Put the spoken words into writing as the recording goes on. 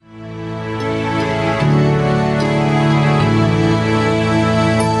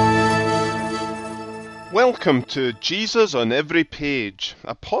Welcome to Jesus on Every Page,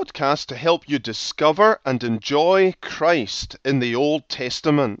 a podcast to help you discover and enjoy Christ in the Old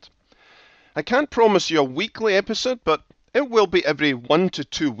Testament. I can't promise you a weekly episode, but it will be every 1 to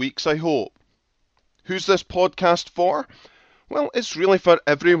 2 weeks, I hope. Who's this podcast for? Well, it's really for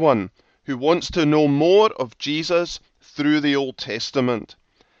everyone who wants to know more of Jesus through the Old Testament.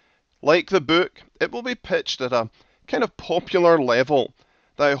 Like the book, it will be pitched at a kind of popular level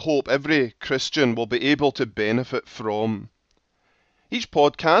that I hope every Christian will be able to benefit from. Each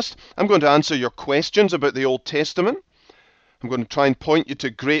podcast, I'm going to answer your questions about the Old Testament. I'm going to try and point you to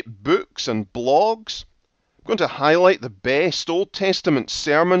great books and blogs. I'm going to highlight the best Old Testament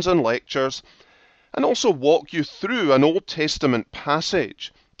sermons and lectures, and also walk you through an Old Testament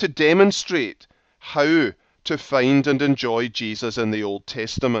passage to demonstrate how to find and enjoy Jesus in the Old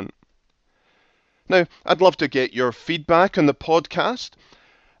Testament. Now, I'd love to get your feedback on the podcast.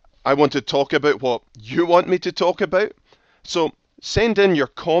 I want to talk about what you want me to talk about. So send in your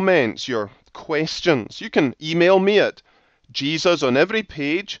comments, your questions. You can email me at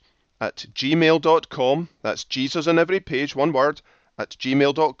jesusoneverypage@gmail.com. That's jesusoneverypage, one word,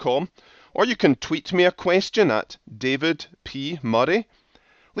 @gmail.com. Or you can tweet me a question at David P. Murray.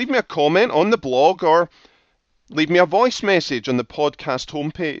 Leave me a comment on the blog or leave me a voice message on the podcast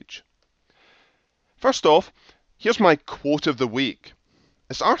homepage. First off, here's my quote of the week.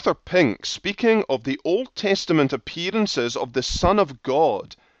 It's Arthur Pink speaking of the Old Testament appearances of the Son of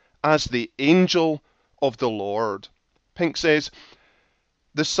God as the angel of the Lord. Pink says,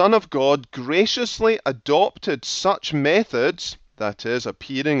 "The Son of God graciously adopted such methods," that is,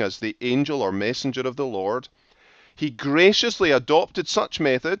 appearing as the angel or messenger of the Lord, he graciously adopted such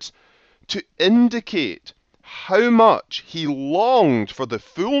methods to indicate how much he longed for the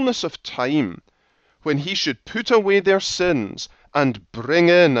fullness of time when he should put away their sins and bring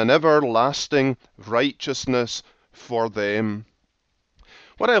in an everlasting righteousness for them.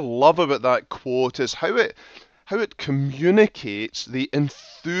 What I love about that quote is how it communicates the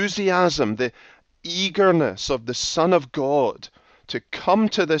enthusiasm, the eagerness of the Son of God to come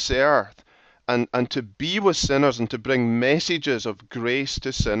to this earth and to be with sinners and to bring messages of grace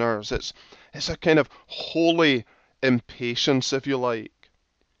to sinners. It's a kind of holy impatience, if you like.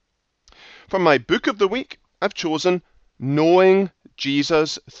 For my book of the week, I've chosen Knowing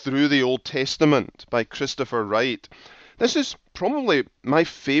Jesus Through the Old Testament by Christopher Wright. This is probably my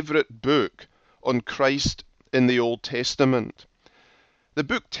favourite book on Christ in the Old Testament. The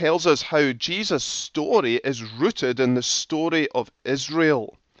book tells us how Jesus' story is rooted in the story of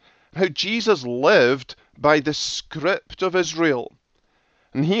Israel, how Jesus lived by the script of Israel.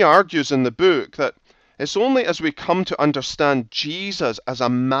 And he argues in the book that it's only as we come to understand Jesus as a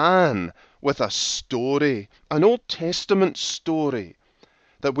man with a story, an Old Testament story,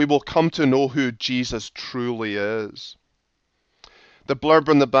 that we will come to know who Jesus truly is. The blurb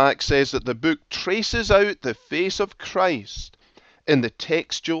on the back says that the book traces out the face of Christ in the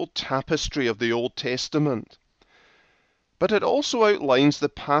textual tapestry of the Old Testament. But it also outlines the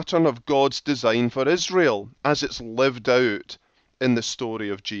pattern of God's design for Israel as it's lived out in the story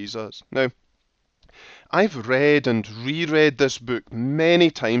of Jesus. Now, I've read and reread this book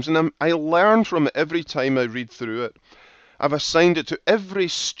many times, and I learn from it every time I read through it. I've assigned it to every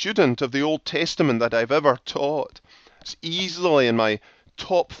student of the Old Testament that I've ever taught. It's easily in my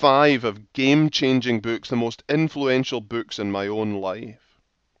top 5 of game-changing books, the most influential books in my own life.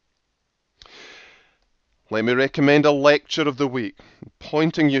 Let me recommend a lecture of the week,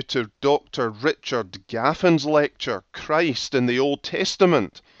 pointing you to Dr. Richard Gaffin's lecture, Christ in the Old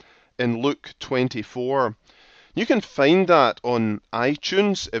Testament, in Luke 24. You can find that on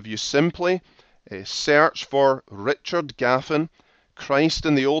iTunes if you simply search for Richard Gaffin, Christ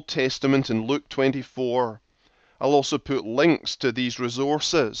in the Old Testament in Luke 24. I'll also put links to these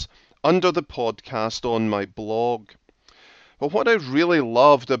resources under the podcast on my blog. But what I really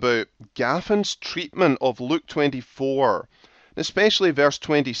loved about Gaffin's treatment of Luke 24, especially verse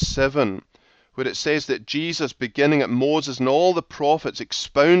 27, where it says that Jesus, beginning at Moses and all the prophets,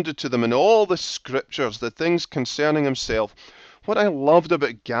 expounded to them in all the scriptures the things concerning himself. What I loved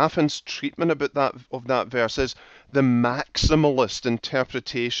about Gaffin's treatment of that verse is the maximalist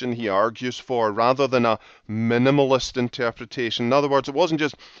interpretation he argues for, rather than a minimalist interpretation. In other words, it wasn't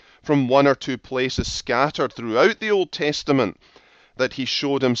just from 1 or 2 places scattered throughout the Old Testament that he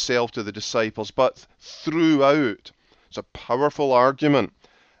showed himself to the disciples, but throughout. It's a powerful argument,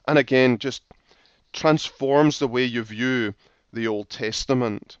 and again, just transforms the way you view the Old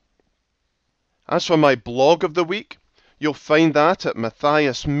Testament. As for my blog of the week, you'll find that at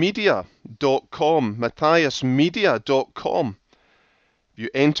matthiasmedia.com, matthiasmedia.com. If you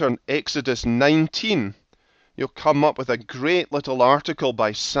enter Exodus 19, you'll come up with a great little article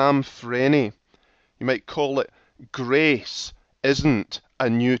by Sam Frenney. You might call it Grace Isn't a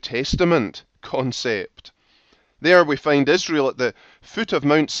New Testament Concept. There we find Israel at the foot of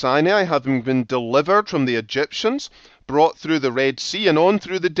Mount Sinai, having been delivered from the Egyptians, brought through the Red Sea and on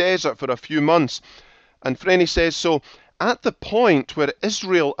through the desert for a few months. And Frenney says, so at the point where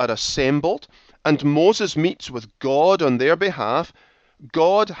Israel are assembled and Moses meets with God on their behalf,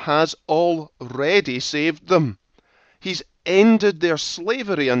 God has already saved them. He's ended their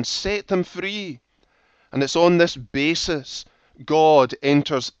slavery and set them free. And it's on this basis God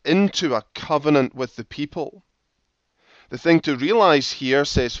enters into a covenant with the people. The thing to realize here,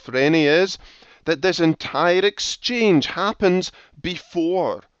 says Frenney, is that this entire exchange happens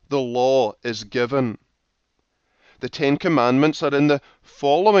before the law is given. The Ten Commandments are in the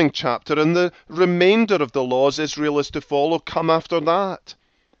following chapter, and the remainder of the laws Israel is to follow come after that.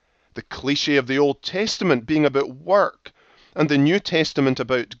 The cliché of the Old Testament being about work and the New Testament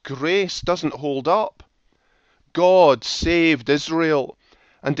about grace doesn't hold up. God saved Israel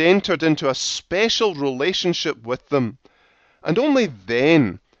and entered into a special relationship with them, and only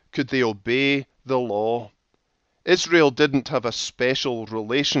then could they obey the law. Israel didn't have a special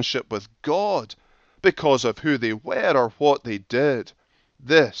relationship with God because of who they were or what they did.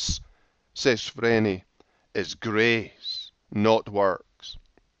 This, says Frenney, is grace, not works.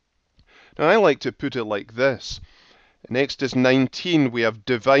 Now I like to put it like this. In Exodus 19 we have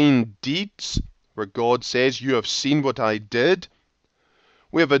divine deeds, where God says, you have seen what I did.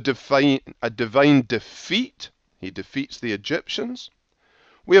 We have a divine defeat. He defeats the Egyptians.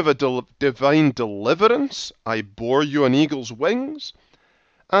 We have a divine deliverance. I bore you on eagle's wings.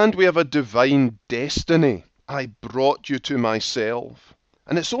 And we have a divine destiny. I brought you to myself.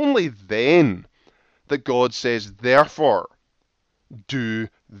 And it's only then that God says, therefore, do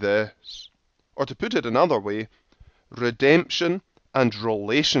this. Or to put it another way, redemption and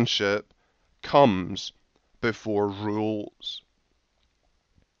relationship comes before rules.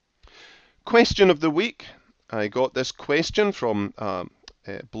 Question of the week. I got this question from a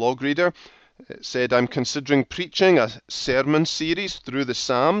blog reader. It said, I'm considering preaching a sermon series through the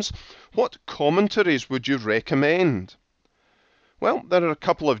Psalms. What commentaries would you recommend? Well, there are a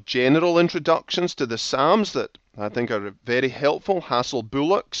couple of general introductions to the Psalms that I think are very helpful. Hassel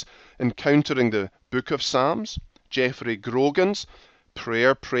Bullock's Encountering the Book of Psalms, Jeffrey Grogan's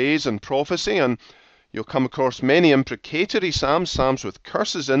Prayer, Praise and Prophecy, and you'll come across many imprecatory psalms, psalms with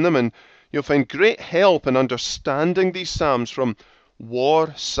curses in them, and you'll find great help in understanding these psalms from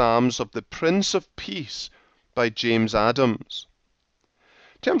War Psalms of the Prince of Peace by James Adams.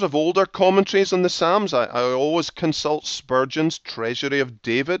 In terms of older commentaries on the Psalms, I always consult Spurgeon's Treasury of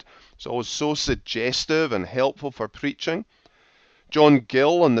David. It's always so suggestive and helpful for preaching. John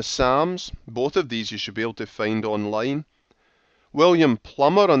Gill on the Psalms, both of these you should be able to find online. William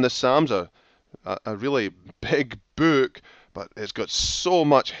Plummer on the Psalms, a really big book, but it's got so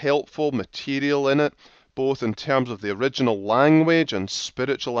much helpful material in it, both in terms of the original language and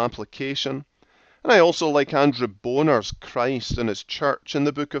spiritual application. And I also like Andrew Boner's Christ and His Church in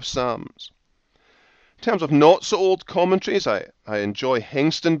the Book of Psalms. In terms of not so old commentaries, I enjoy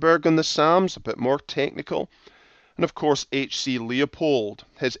Hengstenberg on the Psalms, a bit more technical. And of course H.C. Leopold,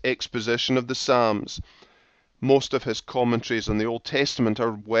 his exposition of the Psalms. Most of his commentaries on the Old Testament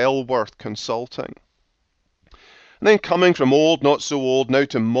are well worth consulting. And then coming from old, not so old, now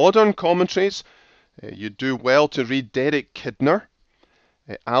to modern commentaries, you do well to read Derek Kidner,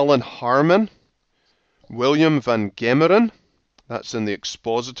 Alan Harmon, William Van Gemeren, that's in the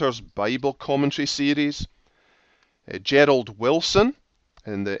Expositor's Bible Commentary series, Gerald Wilson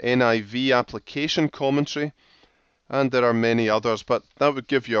in the NIV Application Commentary, and there are many others, but that would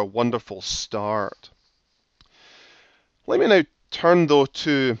give you a wonderful start. Let me now turn though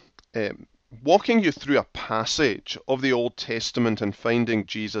to walking you through a passage of the Old Testament and finding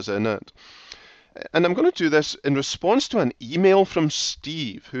Jesus in it. And I'm going to do this in response to an email from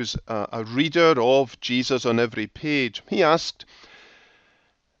Steve, who's a reader of Jesus on Every Page. He asked,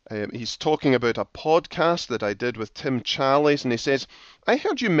 he's talking about a podcast that I did with Tim Challies, and he says, I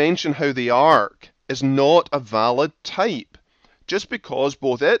heard you mention how the ark is not a valid type, just because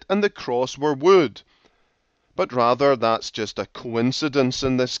both it and the cross were wood. But rather that's just a coincidence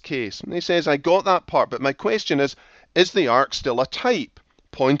in this case. And he says, I got that part, but my question is the ark still a type,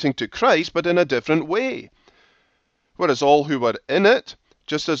 pointing to Christ, but in a different way? Whereas all who were in it,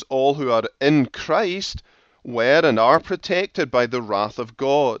 just as all who are in Christ, were and are protected by the wrath of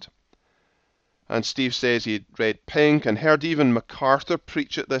God. And Steve says he'd read Pink and heard even MacArthur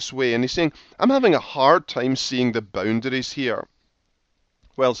preach it this way, and he's saying, I'm having a hard time seeing the boundaries here.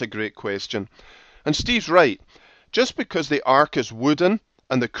 Well, it's a great question. And Steve's right. Just because the ark is wooden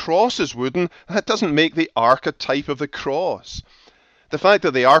and the cross is wooden, that doesn't make the ark a type of the cross. The fact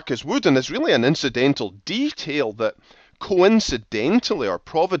that the ark is wooden is really an incidental detail that coincidentally or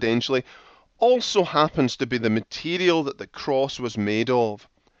providentially also happens to be the material that the cross was made of.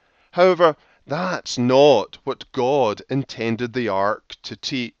 However, that's not what God intended the ark to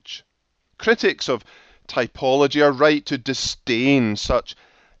teach. Critics of typology are right to disdain such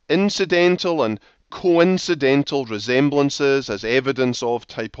incidental and coincidental resemblances as evidence of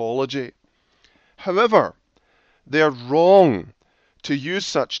typology. However, they are wrong to use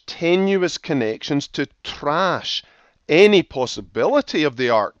such tenuous connections to trash any possibility of the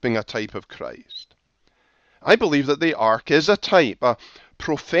ark being a type of Christ. I believe that the ark is a type, a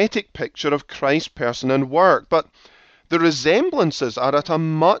prophetic picture of Christ's person and work, but the resemblances are at a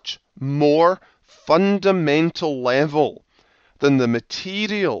much more fundamental level than the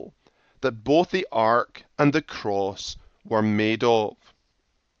material that both the ark and the cross were made of.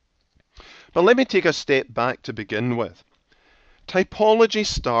 But let me take a step back to begin with. Typology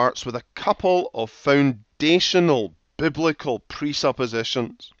starts with a couple of foundational biblical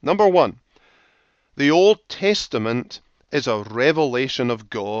presuppositions. Number one, the Old Testament is a revelation of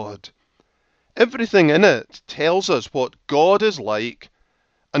God. Everything in it tells us what God is like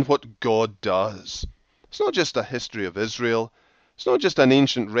and what God does. It's not just a history of Israel. It's not just an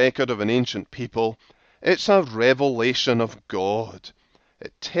ancient record of an ancient people. It's a revelation of God.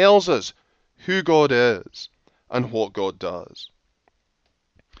 It tells us who God is and what God does.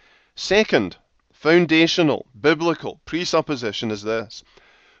 Second, foundational biblical presupposition is this.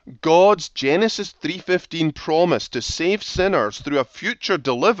 God's Genesis 3:15 promise to save sinners through a future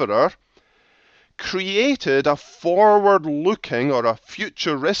deliverer created a forward-looking or a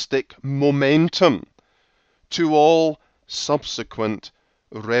futuristic momentum to all subsequent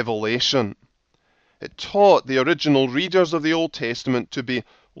revelation. It taught the original readers of the Old Testament to be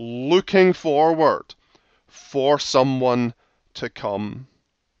looking forward for someone to come.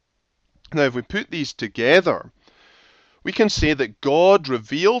 Now, if we put these together, we can say that God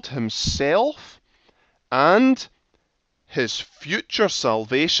revealed himself and his future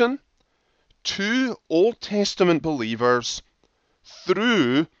salvation to Old Testament believers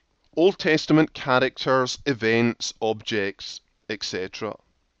through Old Testament characters, events, objects, etc.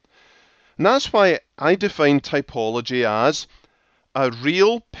 And that's why I define typology as a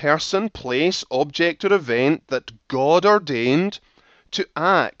real person, place, object, or event that God ordained to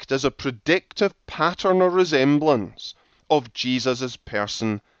act as a predictive pattern or resemblance of Jesus'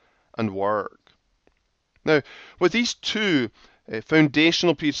 person and work. Now, with these two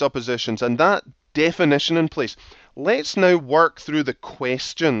foundational presuppositions and that definition in place, let's now work through the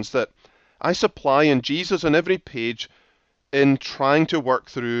questions that I supply in Jesus on Every Page in trying to work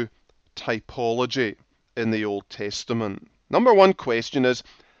through typology in the Old Testament. Number one question is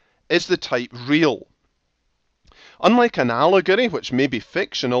the type real? Unlike an allegory, which may be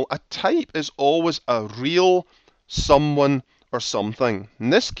fictional, a type is always a real someone or something. In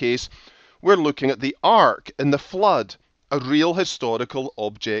this case, we're looking at the ark in the flood, a real historical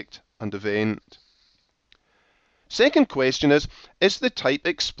object and event. Second question is the type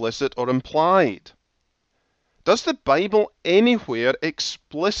explicit or implied? Does the Bible anywhere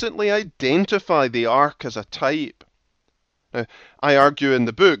explicitly identify the ark as a type? Now, I argue in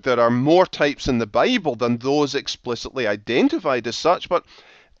the book there are more types in the Bible than those explicitly identified as such, but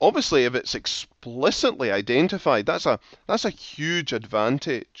obviously if it's explicitly identified, that's a huge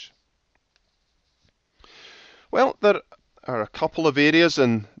advantage. Well, there are a couple of areas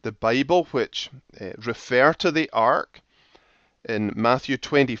in the Bible which refer to the ark. In Matthew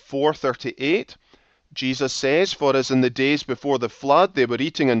 24:38, Jesus says, "For as in the days before the flood they were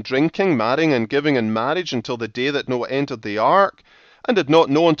eating and drinking, marrying and giving in marriage until the day that Noah entered the ark, and did not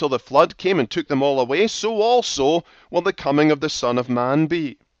know until the flood came and took them all away, so also will the coming of the Son of Man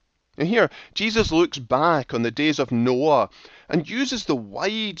be." And here, Jesus looks back on the days of Noah and uses the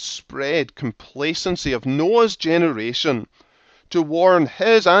widespread complacency of Noah's generation to warn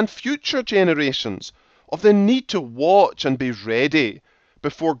his and future generations of the need to watch and be ready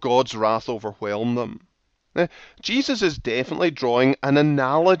before God's wrath overwhelmed them. Now, Jesus is definitely drawing an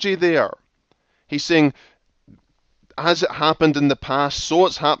analogy there. He's saying, as it happened in the past, so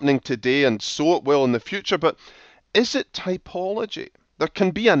it's happening today, and so it will in the future, but is it typology? There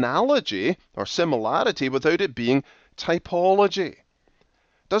can be analogy or similarity without it being typology.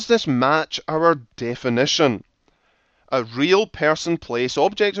 Does this match our definition? A real person, place,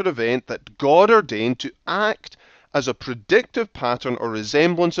 object, or event that God ordained to act as a predictive pattern or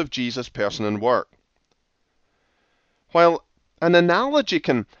resemblance of Jesus' person and work. While An analogy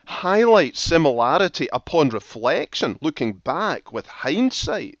can highlight similarity upon reflection, looking back with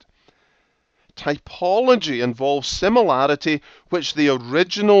hindsight. Typology involves similarity which the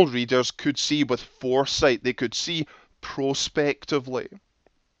original readers could see with foresight. They could see prospectively.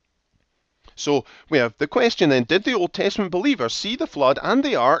 So we have the question then, did the Old Testament believers see the flood and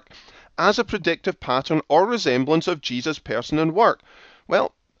the ark as a predictive pattern or resemblance of Jesus' person and work?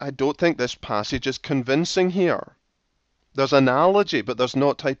 Well, I don't think this passage is convincing here. There's analogy, but there's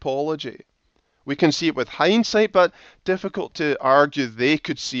not typology. We can see it with hindsight, but difficult to argue they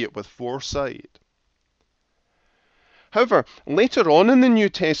could see it with foresight. However, later on in the New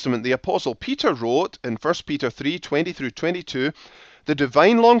Testament, the Apostle Peter wrote in 1 Peter 3:20 through 22, "The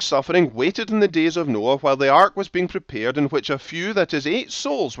divine long-suffering waited in the days of Noah while the ark was being prepared, in which a few, that is 8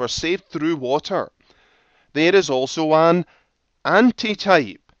 souls, were saved through water. There is also an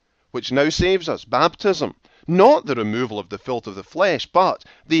antitype, which now saves us, baptism, not the removal of the filth of the flesh, but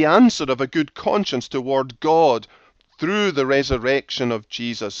the answer of a good conscience toward God through the resurrection of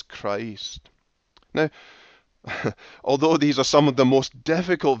Jesus Christ." Now, although these are some of the most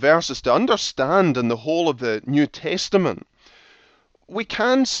difficult verses to understand in the whole of the New Testament, we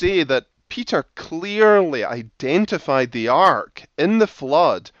can say that Peter clearly identified the ark in the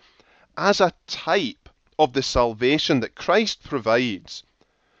flood as a type of the salvation that Christ provides,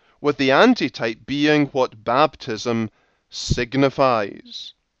 with the antitype being what baptism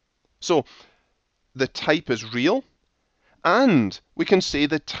signifies. So, the type is real, and we can say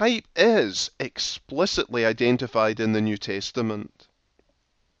the type is explicitly identified in the New Testament.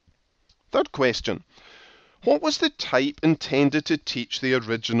 Third question. What was the type intended to teach the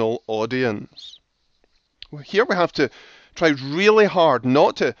original audience? Well, here we have to try really hard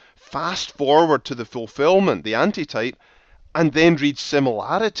not to fast forward to the fulfillment, the antitype, and then read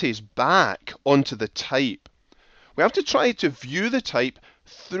similarities back onto the type. We have to try to view the type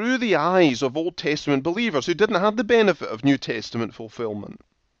through the eyes of Old Testament believers who didn't have the benefit of New Testament fulfillment.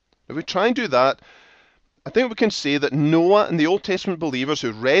 If we try and do that, I think we can say that Noah and the Old Testament believers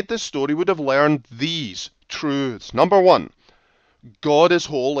who read this story would have learned these truths. Number one, God is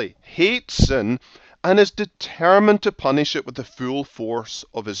holy, hates sin, and is determined to punish it with the full force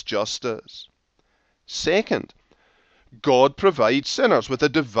of his justice. Second, God provides sinners with a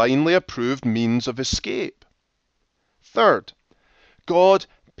divinely approved means of escape. Third, God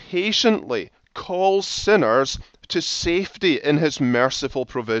patiently calls sinners to safety in his merciful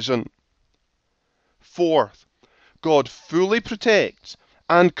provision. Fourth, God fully protects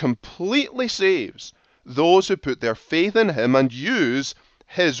and completely saves those who put their faith in him and use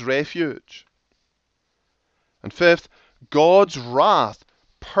his refuge. And fifth, God's wrath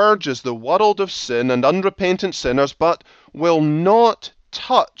purges the world of sin and unrepentant sinners, but will not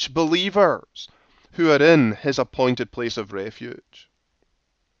touch believers who are in his appointed place of refuge.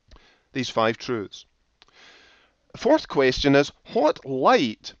 These 5 truths. Fourth question is, what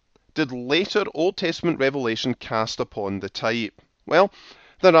light did later Old Testament revelation cast upon the type? Well,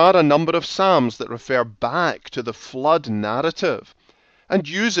 there are a number of psalms that refer back to the flood narrative and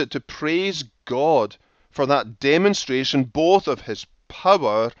use it to praise God for that demonstration both of his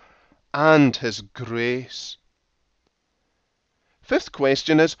power and his grace. Fifth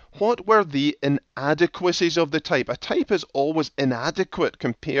question is, what were the inadequacies of the type? A type is always inadequate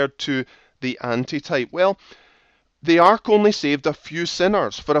compared to the antitype. Well, the ark only saved a few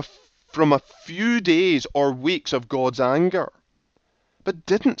sinners from a few days or weeks of God's anger, but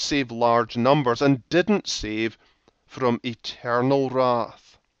didn't save large numbers and didn't save from eternal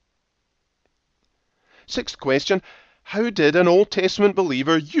wrath. Sixth question, how did an Old Testament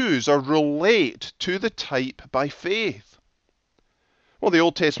believer use or relate to the type by faith? Well, the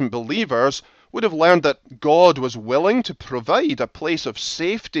Old Testament believers would have learned that God was willing to provide a place of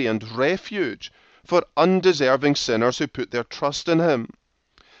safety and refuge for undeserving sinners who put their trust in him.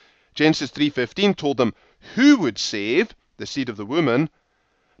 Genesis 3:15 told them who would save, the seed of the woman.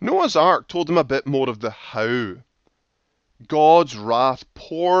 Noah's Ark told them a bit more of the how. God's wrath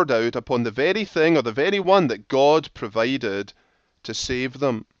poured out upon the very thing or the very one that God provided to save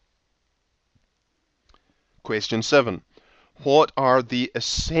them. Question 7. What are the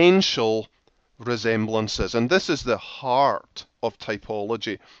essential resemblances? And this is the heart of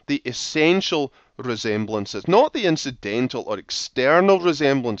typology. The essential resemblances, not the incidental or external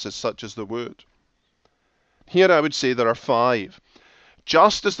resemblances such as the wood. Here I would say there are 5.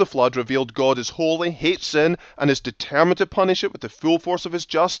 Just as the flood revealed God is holy, hates sin, and is determined to punish it with the full force of his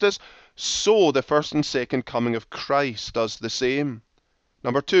justice, so the first and second coming of Christ does the same.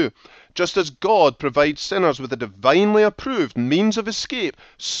 Number 2, just as God provides sinners with a divinely approved means of escape,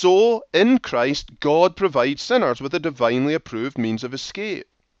 so in Christ God provides sinners with a divinely approved means of escape.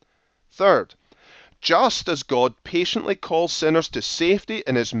 Third, just as God patiently calls sinners to safety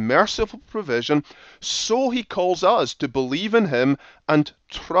in his merciful provision, so he calls us to believe in him and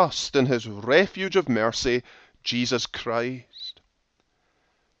trust in his refuge of mercy, Jesus Christ.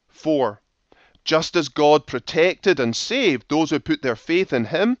 4, just as God protected and saved those who put their faith in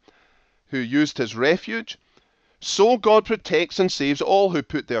him, who used his refuge, so God protects and saves all who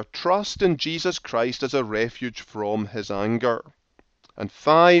put their trust in Jesus Christ as a refuge from his anger. And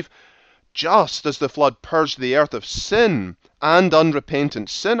 5, just as the flood purged the earth of sin and unrepentant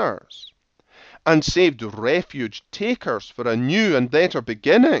sinners, and saved refuge takers for a new and better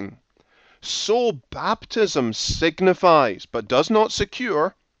beginning, so baptism signifies, but does not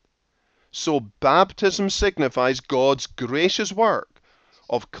secure, so baptism signifies God's gracious work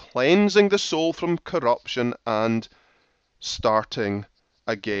of cleansing the soul from corruption and starting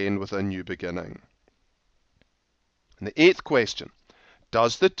again with a new beginning. And the 8th question,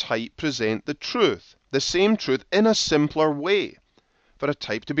 does the type present the truth, the same truth, in a simpler way? For a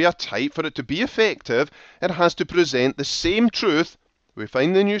type to be a type, for it to be effective, it has to present the same truth we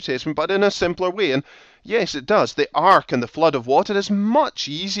find in the New Testament, but in a simpler way. And yes, it does. The ark and the flood of water is much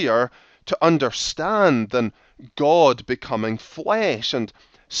easier to understand than God becoming flesh and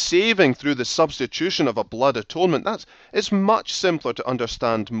saving through the substitution of a blood atonement. It's much simpler to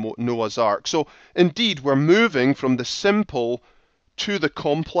understand Noah's Ark. So indeed, we're moving from the simple to the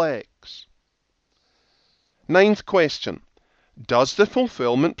complex. 9th question, does the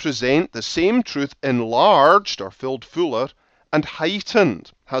fulfillment present the same truth enlarged or filled fuller and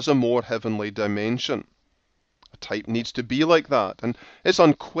heightened, has a more heavenly dimension? A type needs to be like that, and it's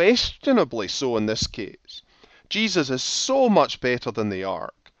unquestionably so in this case. Jesus is so much better than the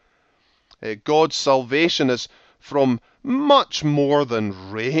ark. God's salvation is from much more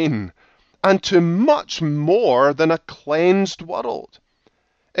than rain, and to much more than a cleansed world.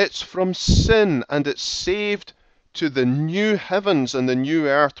 It's from sin, and it's saved to the new heavens and the new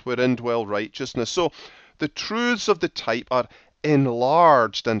earth wherein dwell righteousness. So the truths of the type are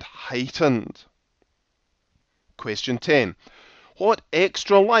enlarged and heightened. Question 10. What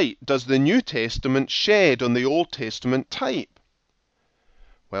extra light does the New Testament shed on the Old Testament type?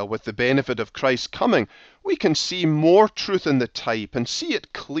 Well, with the benefit of Christ's coming, we can see more truth in the type and see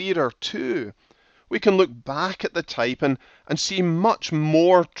it clearer too. We can look back at the type and see much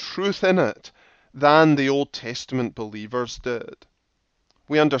more truth in it than the Old Testament believers did.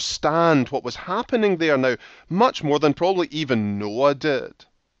 We understand what was happening there now much more than probably even Noah did.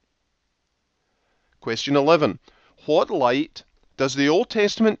 Question 11. What light does the Old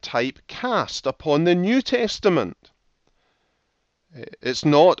Testament type cast upon the New Testament? It's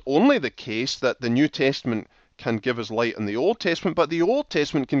not only the case that the New Testament can give us light on the Old Testament, but the Old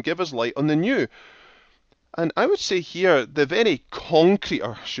Testament can give us light on the New. And I would say here, the very concrete,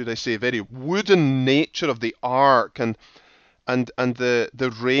 or should I say, very wooden nature of the ark and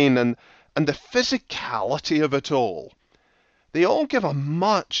the rain and the physicality of it all, they all give a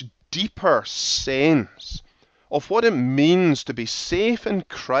much deeper sense of what it means to be safe in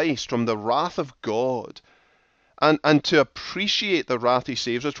Christ from the wrath of God. And to appreciate the wrath he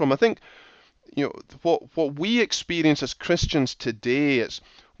saves us from. I think, what we experience as Christians today is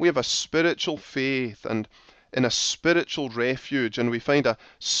we have a spiritual faith and in a spiritual refuge, and we find a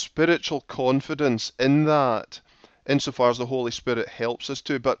spiritual confidence in that, insofar as the Holy Spirit helps us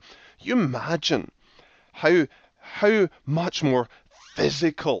to. But you imagine how much more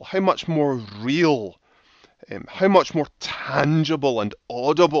physical, how much more real, how much more tangible and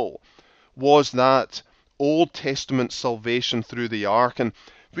audible was that Old Testament salvation through the ark. And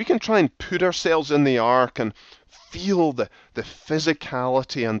we can try and put ourselves in the ark and feel the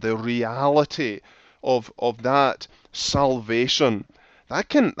physicality and the reality of that salvation. That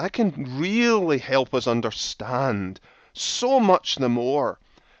can really help us understand so much the more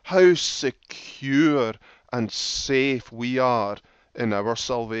how secure and safe we are in our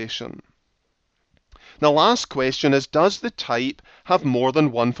salvation. The last question is, does the type have more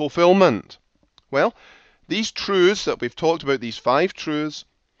than one fulfillment? Well, these truths that we've talked about, these 5 truths,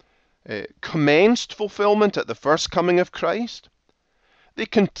 commenced fulfillment at the first coming of Christ. They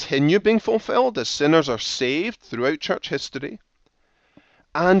continue being fulfilled as sinners are saved throughout church history,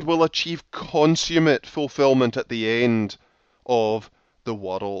 and will achieve consummate fulfillment at the end of the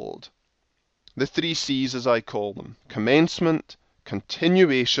world. The 3 C's, as I call them: commencement,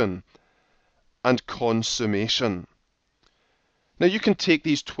 continuation, and consummation. Now you can take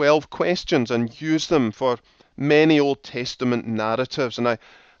these 12 questions and use them for many Old Testament narratives, and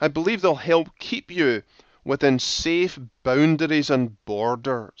I believe they'll help keep you within safe boundaries and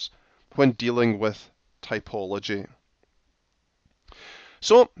borders when dealing with typology.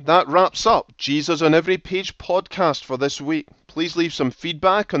 So that wraps up Jesus on Every Page podcast for this week. Please leave some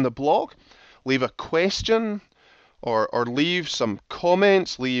feedback on the blog, leave a question, or leave some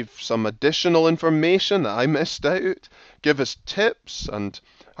comments, leave some additional information that I missed out, give us tips, and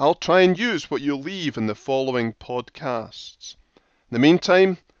I'll try and use what you leave in the following podcasts. In the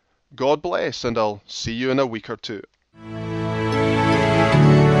meantime, God bless, and I'll see you in a week or two.